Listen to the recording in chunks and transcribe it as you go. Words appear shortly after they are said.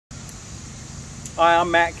Hi,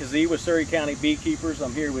 I'm Matt Kazee with Surry County Beekeepers.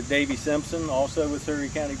 I'm here with Davey Simpson, also with Surry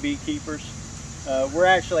County Beekeepers. We're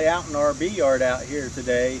actually out in our bee yard out here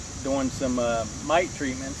today doing some mite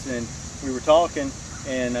treatments, and we were talking,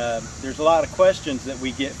 and there's a lot of questions that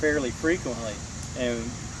we get fairly frequently, and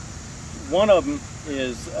one of them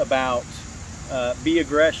is about bee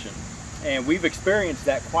aggression, and we've experienced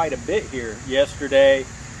that quite a bit here yesterday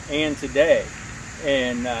and today,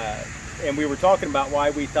 and we were talking about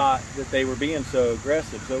why we thought that they were being so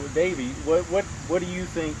aggressive. So Davey, what do you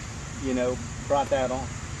think, brought that on?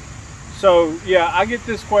 So yeah, I get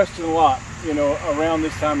this question a lot, around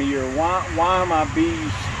this time of year. Why are my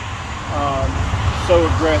bees so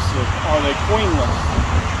aggressive? Are they queenless?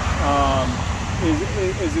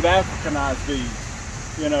 Is it Africanized bees?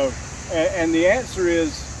 And the answer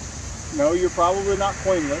is no, you're probably not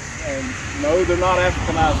queenless, and no, they're not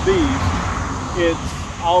Africanized bees. It's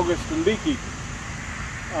Augustan beekeeping.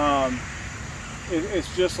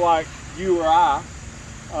 It's just like you or I.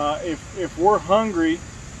 If we're hungry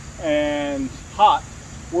and hot,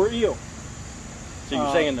 we're ill. So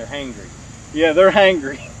you're saying they're hangry? Yeah, they're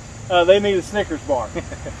hangry. They need a Snickers bar. You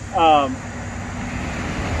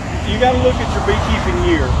got to look at your beekeeping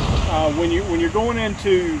year. When you're going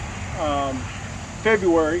into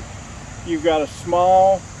February, you've got a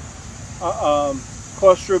small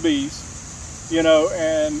cluster of bees.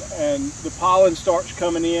 And the pollen starts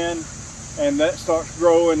coming in, and that starts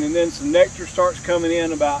growing, and then some nectar starts coming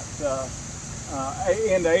in about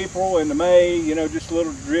end of April into May, just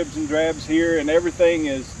little dribs and drabs here, and everything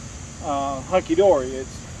is hunky-dory.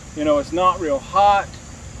 It's not real hot.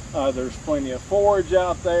 There's plenty of forage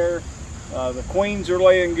out there. The queens are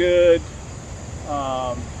laying good.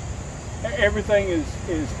 Everything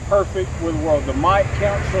is perfect with the world. The mite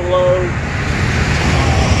counts are low.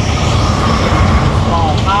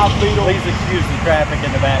 Small hive beetle. Please excuse the traffic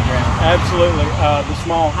in the background. Absolutely. The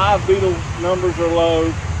small hive beetle numbers are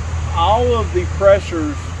low. All of the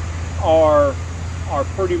pressures are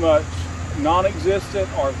pretty much non-existent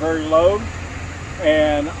or very low,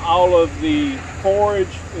 and all of the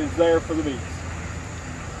forage is there for the bees.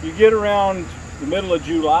 You get around the middle of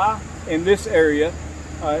July in this area,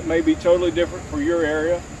 it may be totally different for your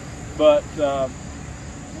area, but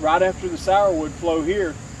right after the sourwood flow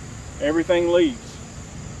here, everything leaves.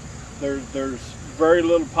 There's very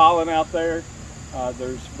little pollen out there.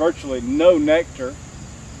 There's virtually no nectar,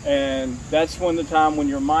 and that's when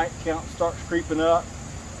your mite count starts creeping up.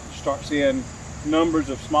 You start seeing numbers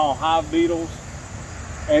of small hive beetles,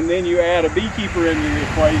 and then you add a beekeeper into the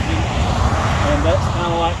equation, and that's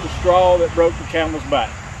kind of like the straw that broke the camel's back.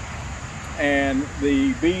 And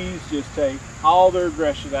the bees just take all their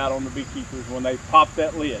aggression out on the beekeepers when they pop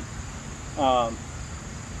that lid.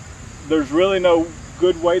 There's really no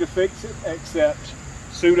good way to fix it except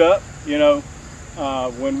suit up.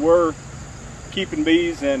 When we're keeping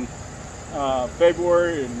bees in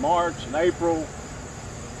February and March and April,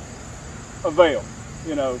 a veil,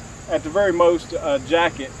 at the very most a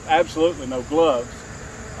jacket, absolutely no gloves.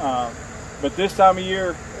 But this time of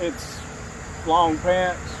year, it's long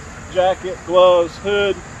pants, jacket, gloves,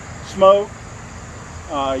 hood, smoke.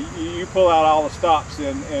 You pull out all the stops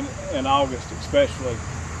in August especially.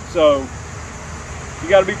 So you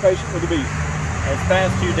got to be patient with the bees. These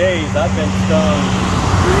past 2 days, I've been stung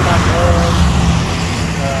through my gloves.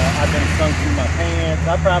 I've been stung through my pants.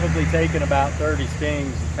 I've probably taken about 30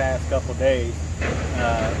 stings the past couple days.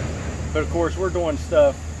 But of course, we're doing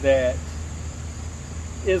stuff that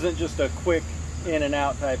isn't just a quick in and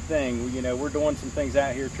out type thing. We're doing some things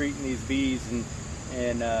out here treating these bees,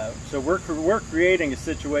 and so we're creating a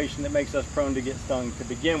situation that makes us prone to get stung to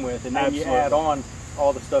begin with, and then Absolutely. You add on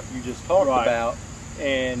all the stuff you just talked about,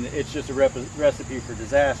 and it's just a recipe for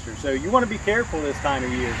disaster. So you want to be careful this time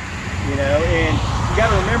of year, and you got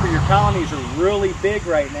to remember your colonies are really big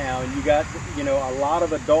right now, and you got a lot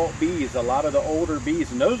of adult bees, a lot of the older bees,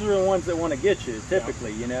 and those are the ones that want to get you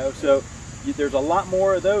typically. So there's a lot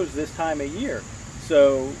more of those this time of year.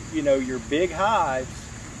 So your big hives,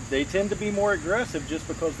 they tend to be more aggressive just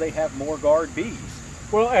because they have more guard bees.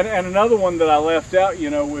 Well, and another one that I left out,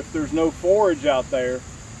 if there's no forage out there,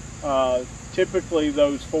 typically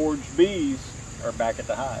those foraged bees are back at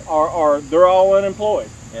the hive. They're all unemployed.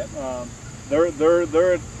 Yep. They're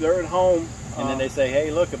at home. And then they say,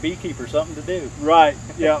 hey, look, a beekeeper, something to do. Right.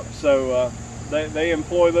 Yeah. So they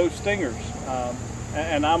employ those stingers.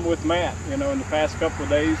 And I'm with Matt. In the past couple of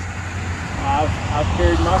days, I've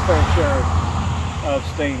carried my fair share of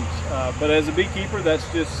stings. But as a beekeeper, that's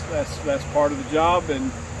part of the job,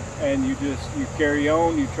 and you carry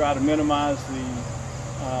on. You try to minimize the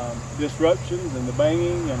disruptions and the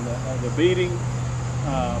banging and the beating.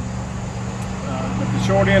 the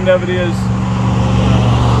short end of it is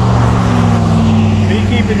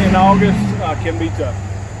beekeeping in August can be tough.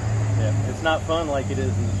 Yeah, it's not fun like it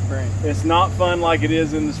is in the spring. It's not fun like it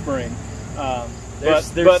is in the spring. There's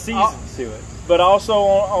seasons to it. But also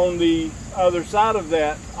on the other side of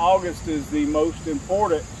that, August is the most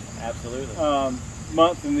important absolutely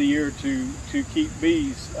month in the year to keep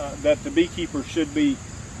bees that the beekeeper should be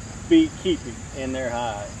beekeeping in their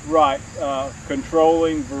hive. Right,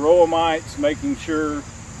 controlling varroa mites, making sure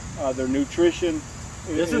their nutrition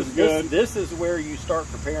is good. This is where you start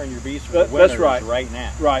preparing your bees for the winter. That's right. Right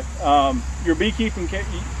now. Right. Your beekeeping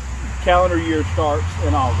calendar year starts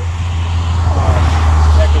in August.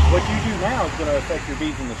 Because what you do now is going to affect your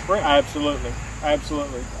bees in the spring. Absolutely,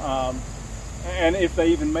 absolutely. And if they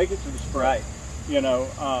even make it to the spring, right. You know,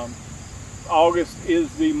 August is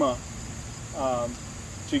the month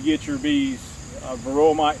to get your bees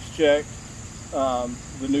varroa mites checked,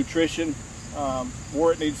 the nutrition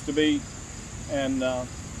where it needs to be, and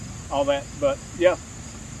all that. But yeah.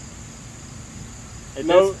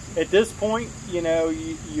 At this point, you know,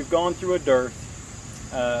 you've gone through a dearth.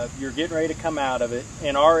 You're getting ready to come out of it.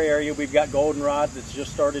 In our area, we've got goldenrod that's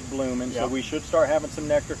just started blooming, so we should start having some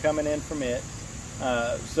nectar coming in from it.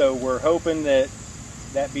 So we're hoping that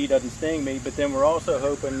that bee doesn't sting me, but then we're also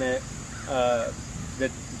hoping that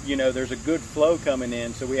you know, there's a good flow coming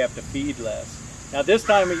in, so we have to feed less. Now, this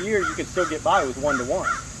time of year, you can still get by with 1-to-1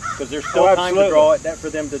 because there's still time to draw it for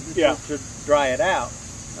them to dry it out.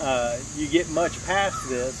 You get much past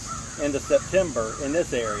this into September in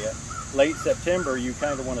this area. Late September, you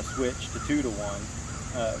kind of want to switch to 2-to-1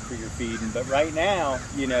 for your feeding. But right now,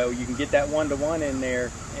 you know, you can get that 1-to-1 in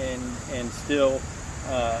there and still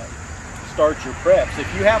start your preps. If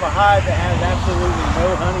you have a hive that has absolutely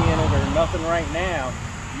no honey in it or nothing right now,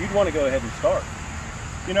 you'd want to go ahead and start.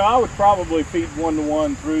 You know, I would probably feed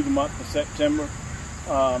 1-to-1 through the month of September.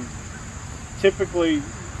 Typically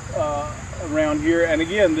around here, and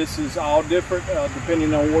again, this is all different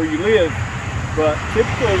depending on where you live, but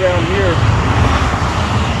typically around here,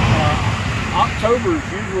 October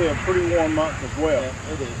is usually a pretty warm month as well.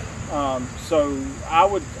 Yeah, it is. So I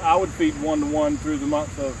would feed 1-to-1 through the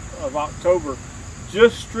month of October,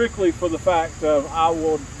 just strictly for the fact of I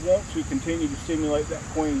would want to continue to stimulate that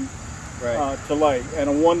queen to lay, and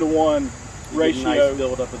a 1-to-1 ratio. Nice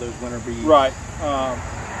build up of those winter bees. Right.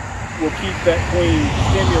 Will keep that queen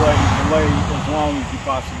stimulated to lay as long as you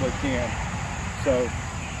possibly can. So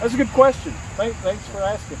that's a good question. Thanks for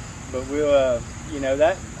asking. But we'll, you know,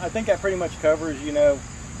 that I think that pretty much covers, you know,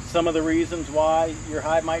 some of the reasons why your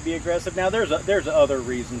hive might be aggressive. Now, there's other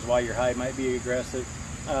reasons why your hive might be aggressive.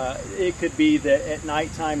 It could be that at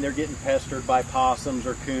nighttime they're getting pestered by possums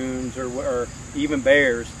or coons or even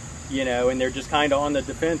bears, you know, and they're just kind of on the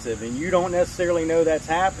defensive, and you don't necessarily know that's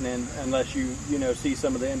happening unless you know, see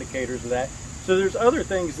some of the indicators of that. So there's other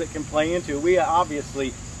things that can play into it. We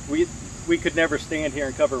obviously, we could never stand here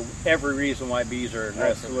and cover every reason why bees are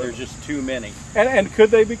aggressive. Absolutely. There's just too many. And could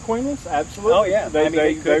they be queenless? Absolutely. Oh yeah, they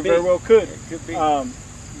very well could. It could be.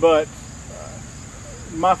 But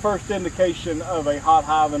my first indication of a hot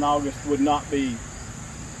hive in August would not be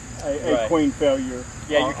a queen failure.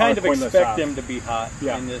 Yeah, you kind of expect them to be hot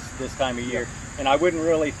in this time of year. Yeah. And I wouldn't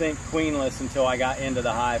really think queenless until I got into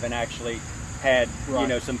the hive and actually had you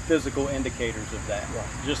know, some physical indicators of that. Right.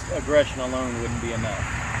 Just aggression alone wouldn't be enough.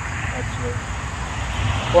 Absolutely.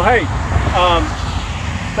 Well, hey,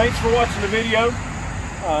 thanks for watching the video.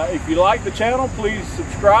 If you like the channel, please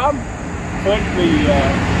subscribe. Click the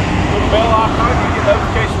little bell icon to get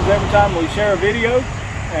notifications every time we share a video.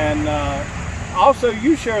 And also,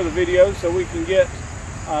 you share the video so we can get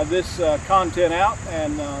this content out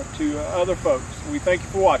and to other folks. We thank you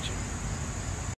for watching.